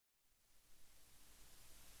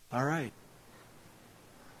All right.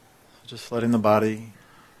 Just letting the body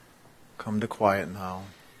come to quiet now.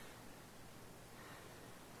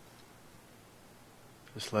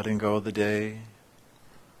 Just letting go of the day.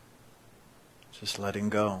 Just letting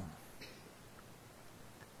go.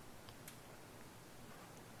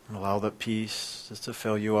 And allow that peace just to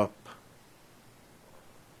fill you up.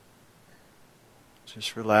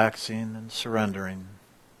 Just relaxing and surrendering.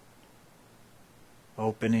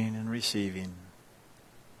 Opening and receiving.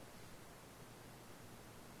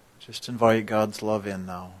 Just invite God's love in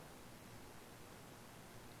now.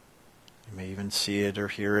 You may even see it or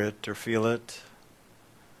hear it or feel it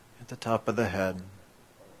at the top of the head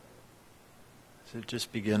as it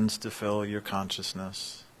just begins to fill your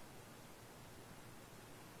consciousness.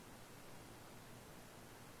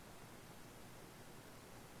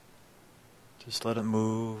 Just let it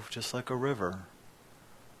move just like a river,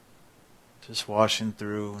 just washing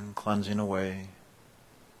through and cleansing away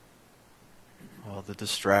all the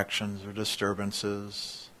distractions or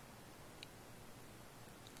disturbances.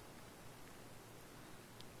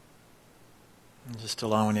 And just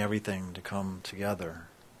allowing everything to come together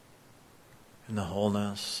in the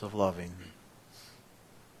wholeness of loving.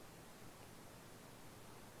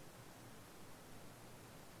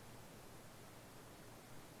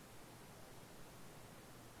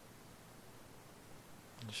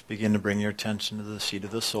 Just begin to bring your attention to the seat of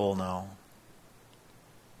the soul now.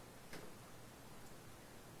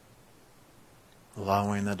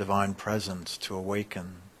 Allowing the divine presence to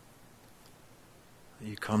awaken. That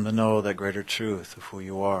you come to know that greater truth of who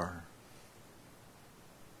you are.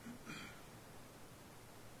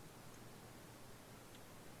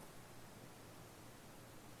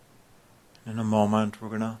 In a moment, we're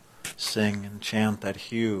going to sing and chant that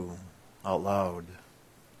hue out loud.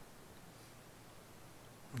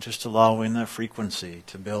 Just allowing that frequency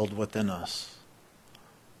to build within us.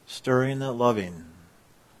 Stirring that loving,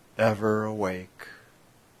 ever awake,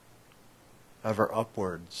 ever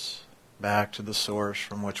upwards, back to the source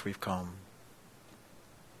from which we've come.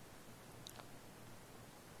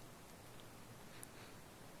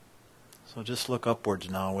 So just look upwards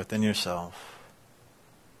now within yourself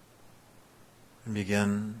and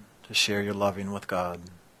begin to share your loving with God.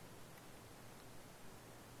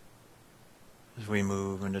 As we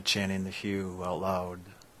move into chanting the hue out loud.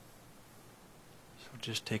 So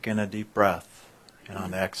just take in a deep breath, and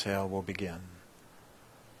on exhale we'll begin.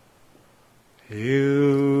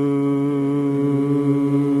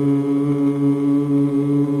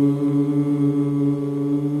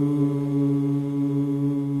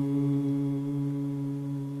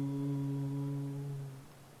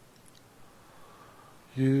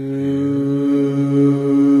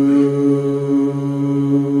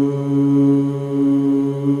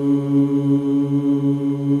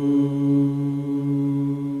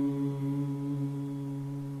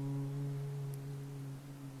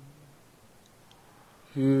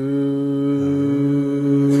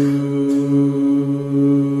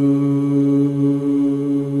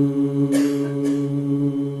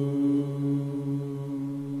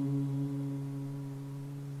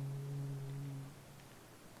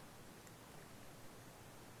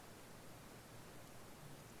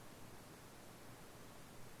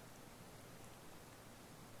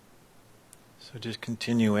 So just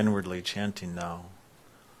continue inwardly chanting now,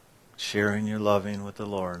 sharing your loving with the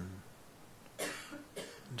Lord.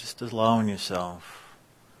 Just allowing yourself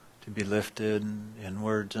to be lifted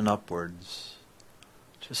inwards and upwards.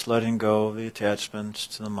 Just letting go of the attachments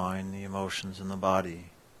to the mind, the emotions, and the body.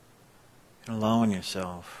 And allowing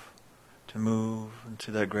yourself to move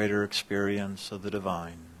into that greater experience of the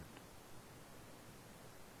divine.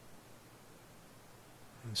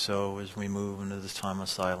 And so as we move into this time of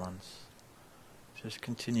silence, just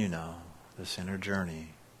continue now this inner journey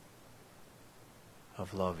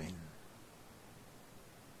of loving.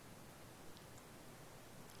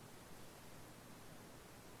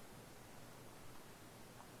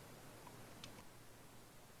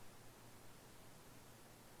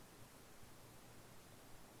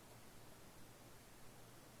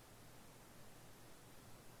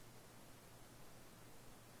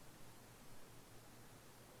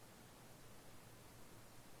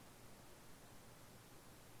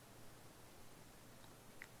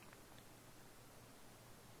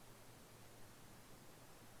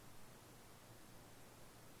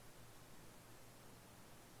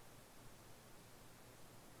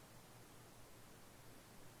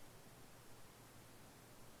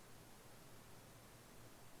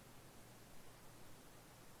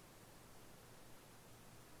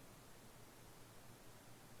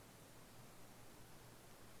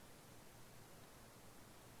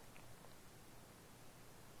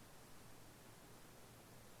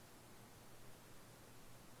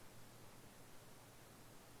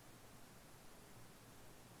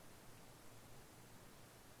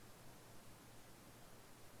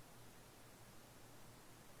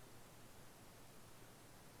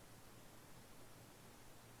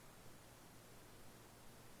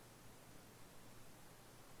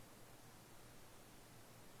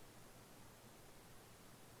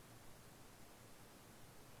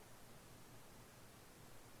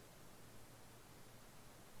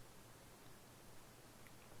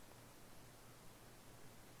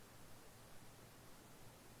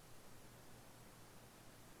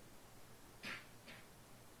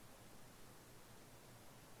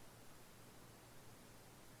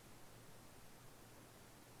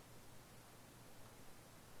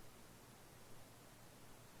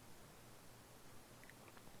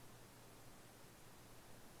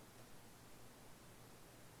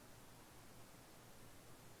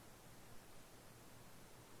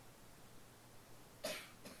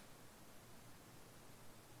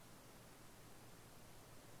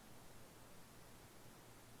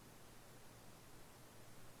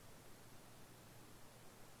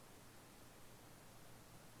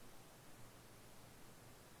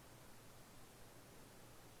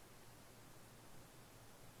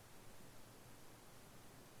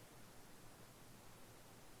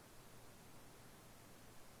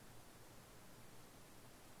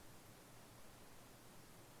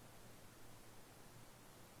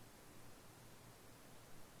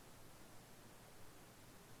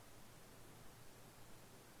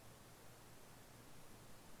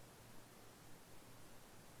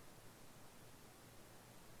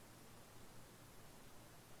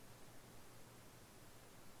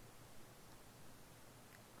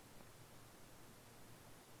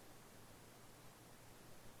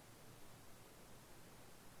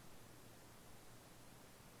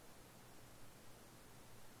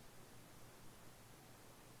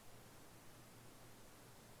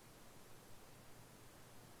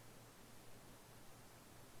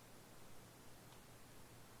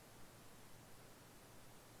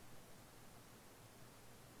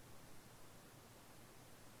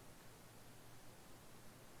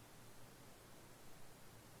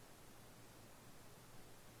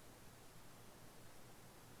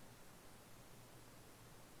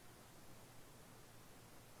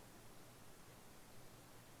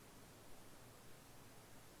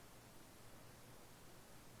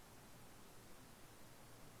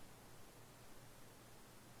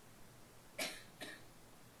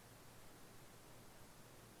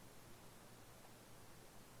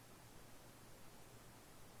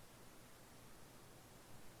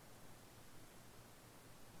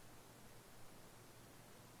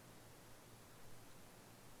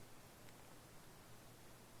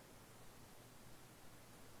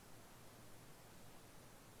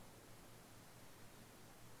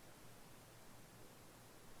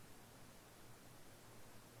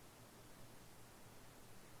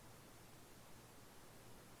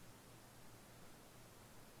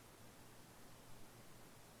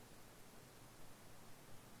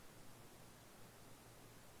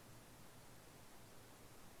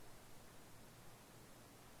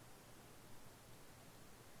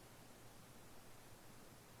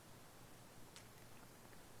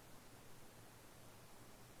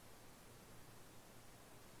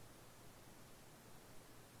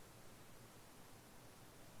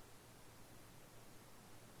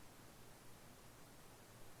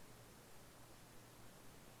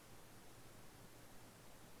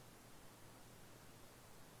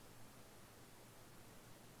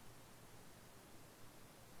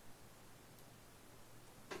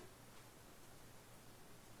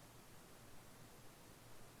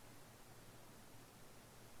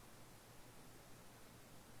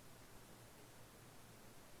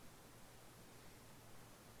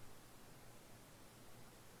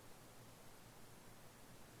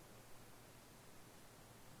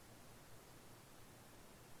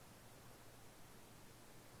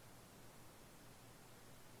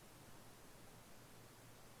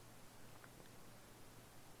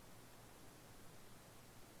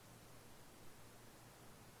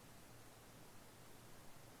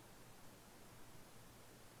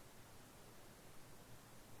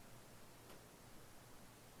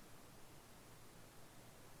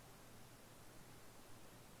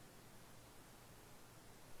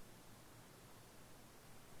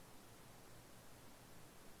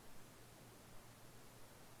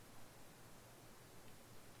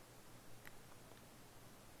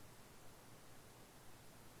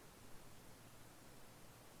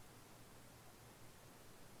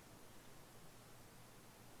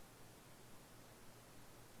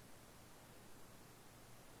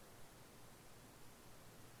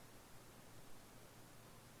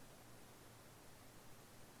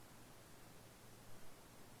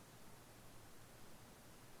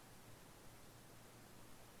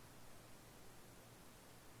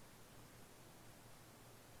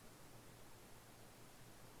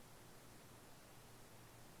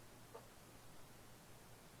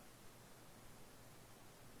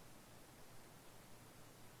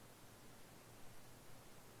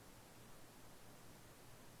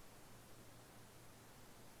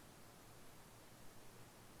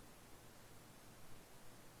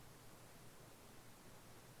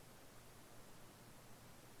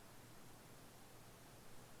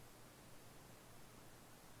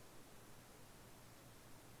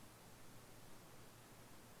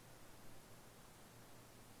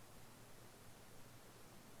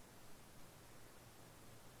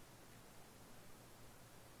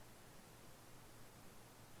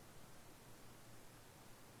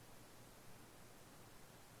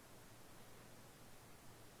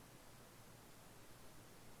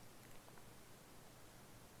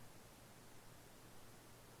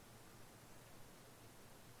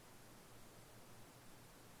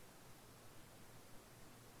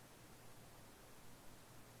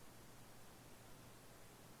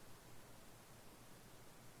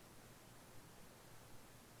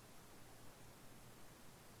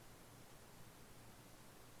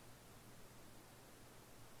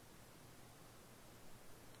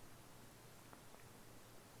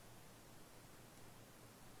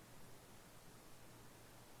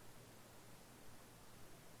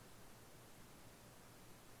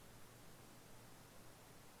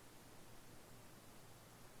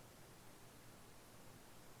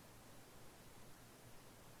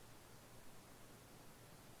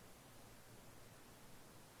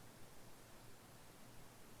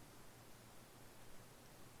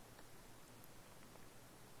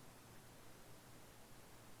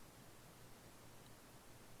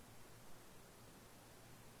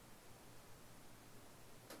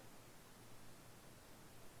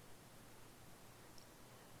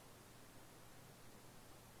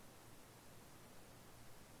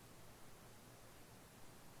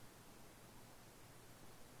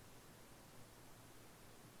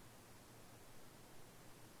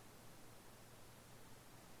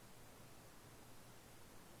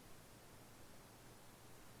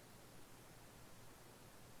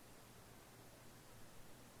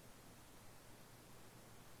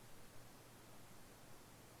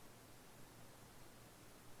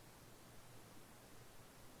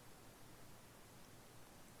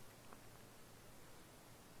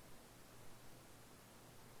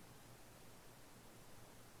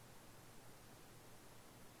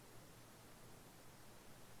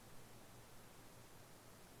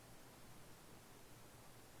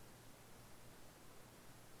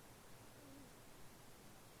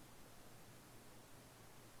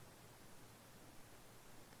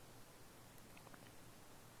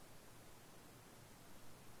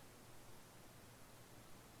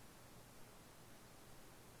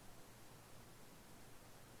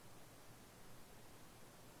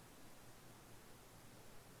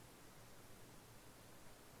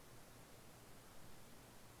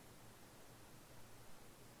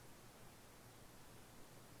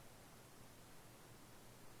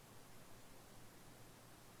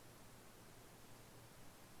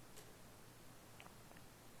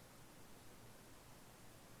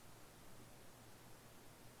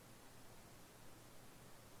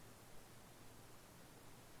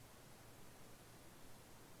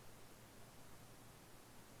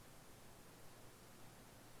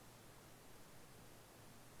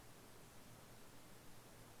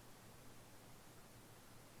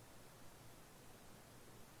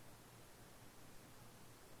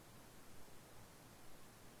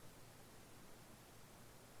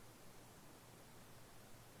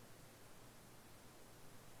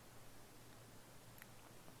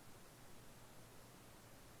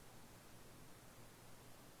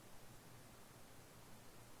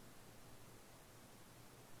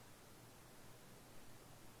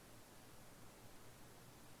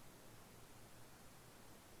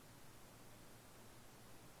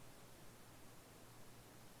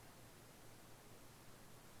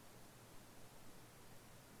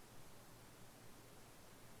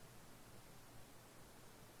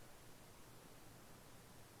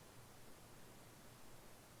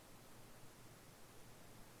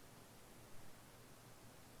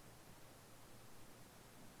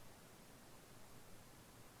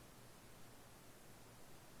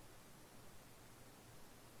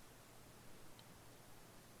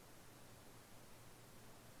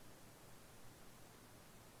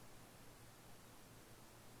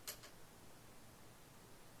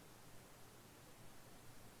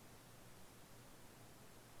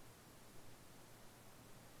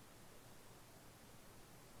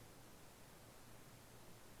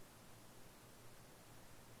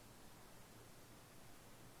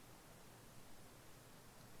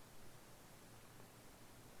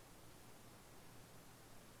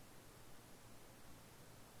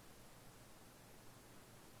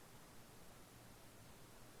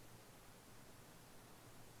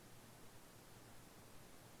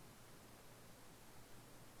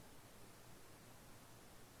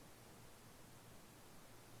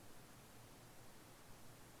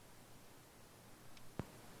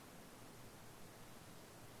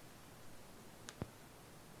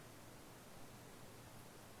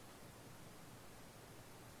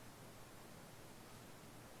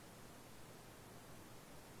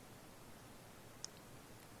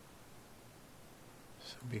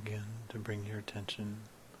 So begin to bring your attention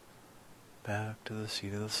back to the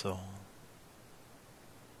seat of the soul,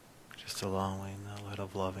 just allowing the light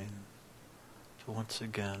of loving to once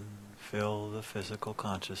again fill the physical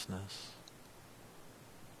consciousness.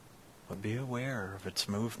 But be aware of its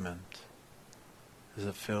movement as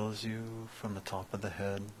it fills you from the top of the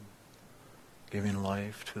head, giving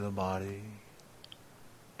life to the body,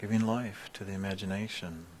 giving life to the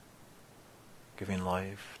imagination, giving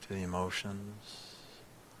life to the emotions,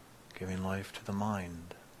 giving life to the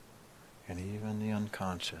mind, and even the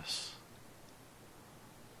unconscious.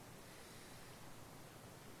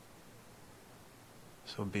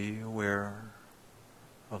 So be aware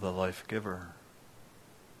of the life giver.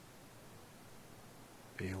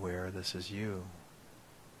 Be aware this is you.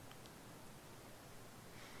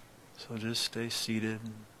 So just stay seated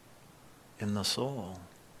in the soul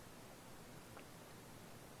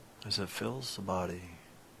as it fills the body,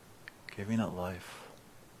 giving it life,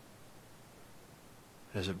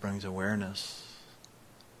 as it brings awareness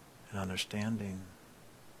and understanding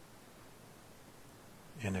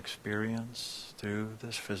and experience through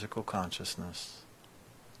this physical consciousness.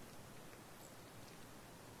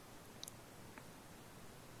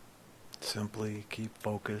 Simply keep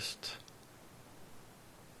focused,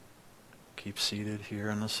 keep seated here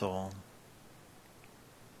in the soul,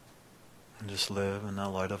 and just live in that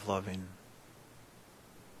light of loving,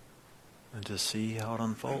 and just see how it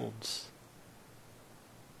unfolds.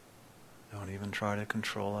 Don't even try to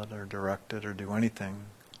control it or direct it or do anything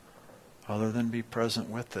other than be present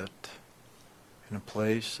with it in a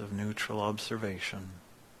place of neutral observation.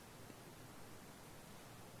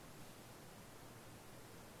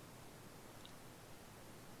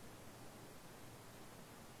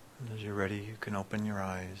 And as you're ready, you can open your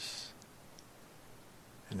eyes.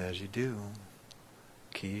 And as you do,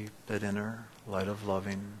 keep that inner light of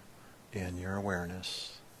loving in your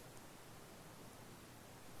awareness.